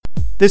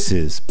This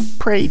is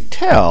Pray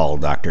Tell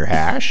Dr.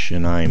 Hash,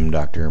 and I'm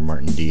Dr.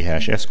 Martin D.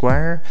 Hash,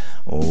 Esquire,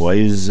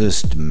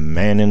 wisest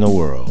man in the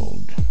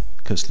world,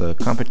 'cause the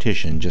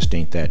competition just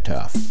ain't that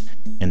tough.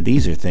 And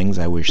these are things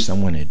I wish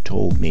someone had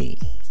told me.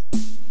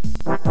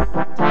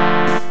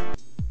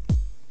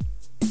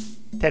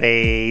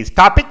 Today's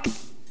topic,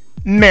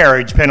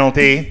 marriage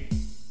penalty.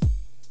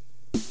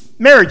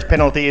 Marriage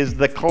penalty is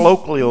the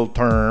colloquial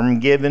term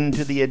given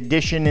to the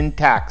addition in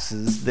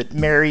taxes that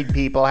married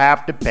people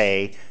have to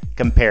pay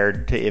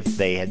compared to if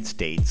they had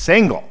stayed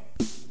single.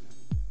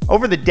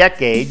 Over the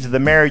decades, the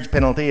marriage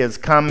penalty has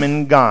come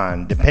and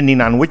gone,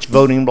 depending on which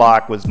voting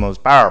bloc was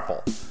most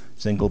powerful,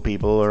 single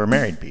people or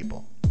married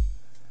people.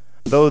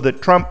 Though the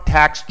Trump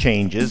tax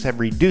changes have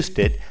reduced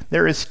it,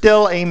 there is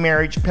still a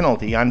marriage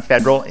penalty on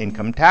federal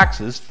income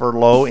taxes for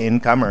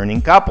low-income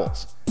earning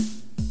couples.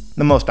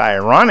 The most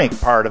ironic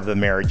part of the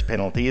marriage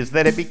penalty is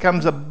that it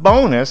becomes a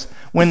bonus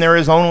when there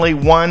is only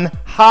one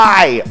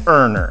high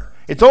earner.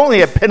 It's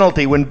only a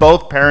penalty when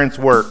both parents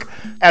work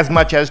as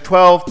much as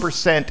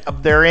 12%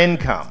 of their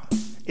income.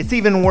 It's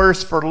even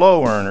worse for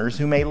low earners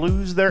who may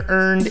lose their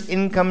earned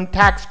income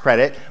tax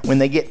credit when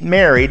they get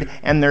married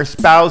and their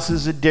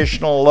spouse's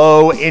additional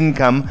low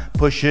income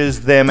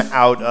pushes them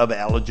out of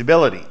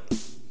eligibility.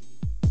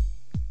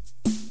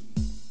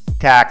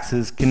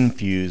 Taxes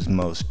confuse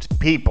most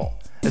people,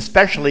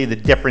 especially the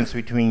difference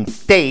between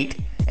state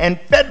and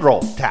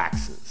federal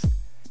taxes.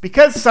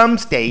 Because some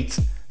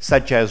states,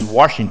 such as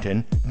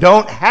Washington,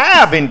 don't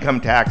have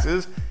income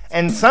taxes,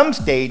 and some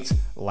states,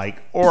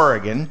 like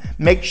Oregon,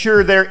 make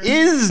sure there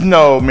is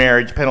no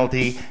marriage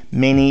penalty,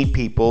 many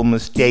people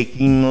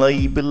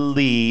mistakenly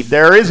believe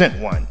there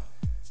isn't one.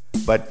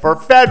 But for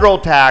federal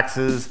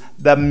taxes,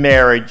 the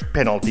marriage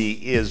penalty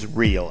is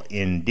real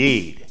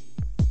indeed.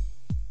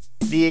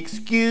 The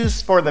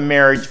excuse for the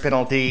marriage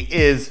penalty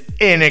is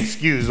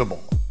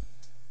inexcusable,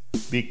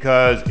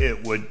 because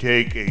it would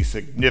take a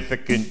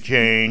significant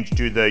change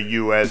to the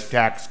U.S.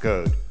 tax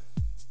code.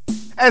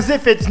 As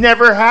if it's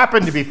never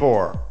happened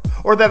before,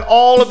 or that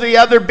all of the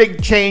other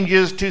big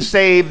changes to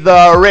save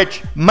the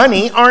rich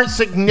money aren't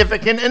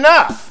significant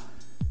enough.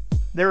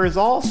 There is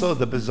also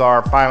the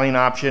bizarre filing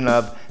option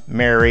of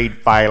married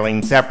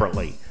filing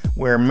separately,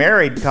 where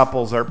married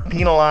couples are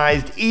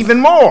penalized even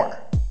more.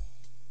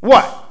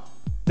 What?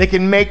 They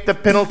can make the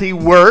penalty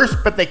worse,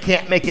 but they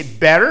can't make it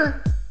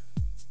better?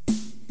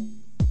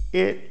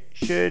 It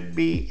should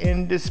be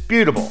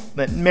indisputable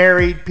that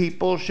married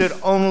people should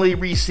only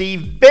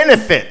receive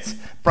benefits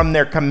from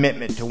their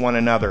commitment to one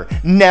another,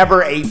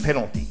 never a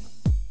penalty.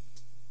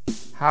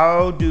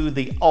 How do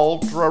the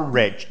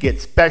ultra-rich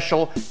get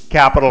special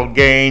capital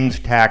gains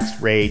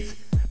tax rates,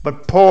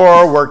 but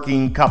poor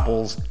working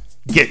couples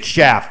get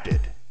shafted?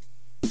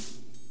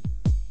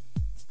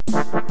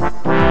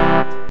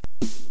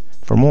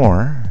 For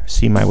more,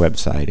 see my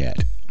website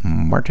at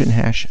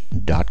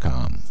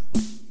martinhash.com.